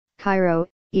Cairo,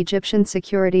 Egyptian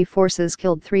security forces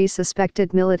killed 3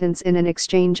 suspected militants in an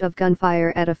exchange of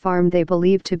gunfire at a farm they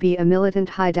believed to be a militant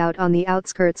hideout on the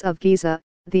outskirts of Giza,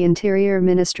 the Interior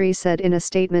Ministry said in a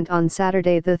statement on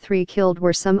Saturday. The 3 killed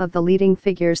were some of the leading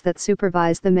figures that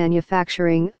supervise the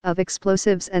manufacturing of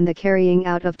explosives and the carrying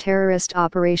out of terrorist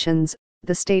operations,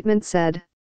 the statement said.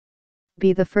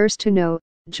 Be the first to know,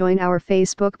 join our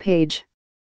Facebook page.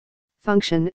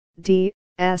 Function, D,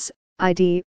 S,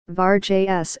 ID, var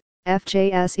JS,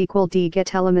 fjs equal D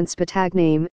get elements tag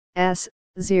name, S,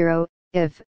 0,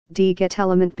 if, D get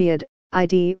element bid,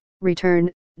 ID,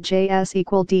 return, JS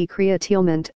equal D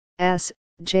createlment, S,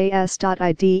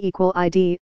 JS.id equal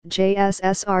ID,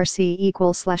 JSSRC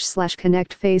equal /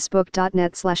 connect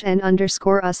facebook.net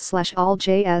 /n_us /all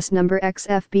JS number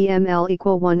XFBML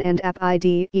equal 1 and app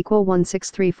ID equal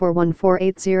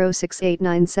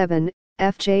 1634148068997,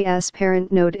 FJS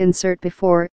parent node insert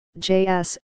before,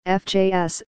 JS,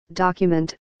 FJS,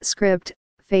 document, script,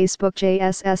 Facebook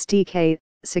JS SDK.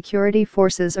 Security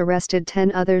forces arrested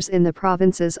 10 others in the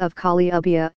provinces of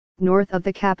Kaliubia, north of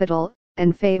the capital,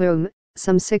 and Fayoum,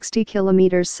 some 60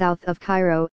 kilometers south of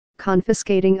Cairo,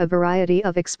 confiscating a variety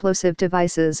of explosive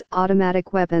devices,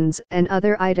 automatic weapons, and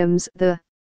other items. The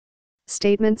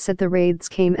statement said the raids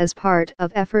came as part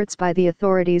of efforts by the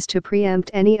authorities to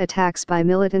preempt any attacks by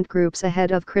militant groups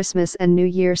ahead of Christmas and New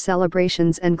Year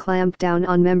celebrations and clamp down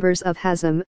on members of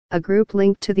Hazm, a group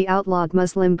linked to the outlawed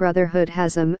Muslim Brotherhood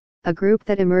Hazm, a group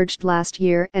that emerged last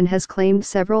year and has claimed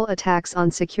several attacks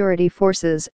on security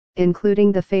forces,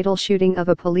 including the fatal shooting of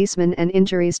a policeman and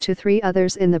injuries to 3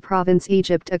 others in the province.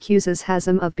 Egypt accuses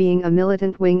Hazm of being a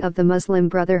militant wing of the Muslim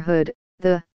Brotherhood,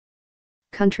 the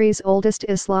country's oldest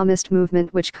Islamist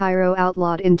movement, which Cairo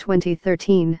outlawed in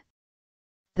 2013.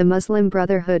 The Muslim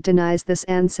Brotherhood denies this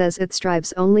and says it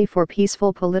strives only for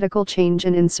peaceful political change.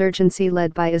 An insurgency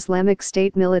led by Islamic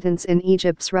State militants in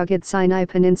Egypt's rugged Sinai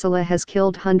Peninsula has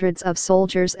killed hundreds of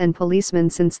soldiers and policemen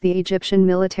since the Egyptian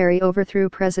military overthrew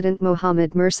President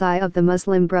Mohammed Morsi of the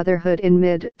Muslim Brotherhood in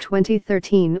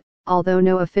mid-2013, although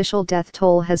no official death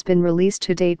toll has been released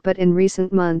to date. But in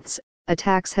recent months,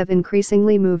 attacks have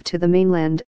increasingly moved to the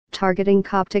mainland, targeting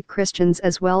Coptic Christians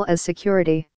as well as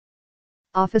security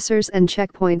officers and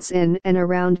checkpoints in and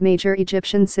around major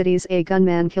Egyptian cities. A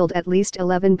gunman killed at least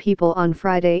 11 people on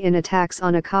Friday in attacks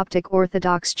on a Coptic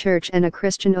Orthodox church and a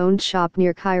Christian-owned shop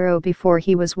near Cairo before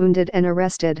he was wounded and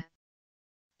arrested.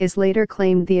 Is later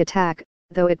claimed the attack,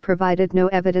 though it provided no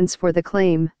evidence for the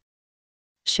claim.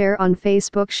 Share on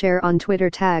Facebook, share on Twitter.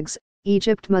 Tags,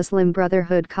 Egypt Muslim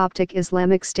Brotherhood Coptic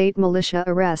Islamic State militia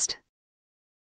arrest.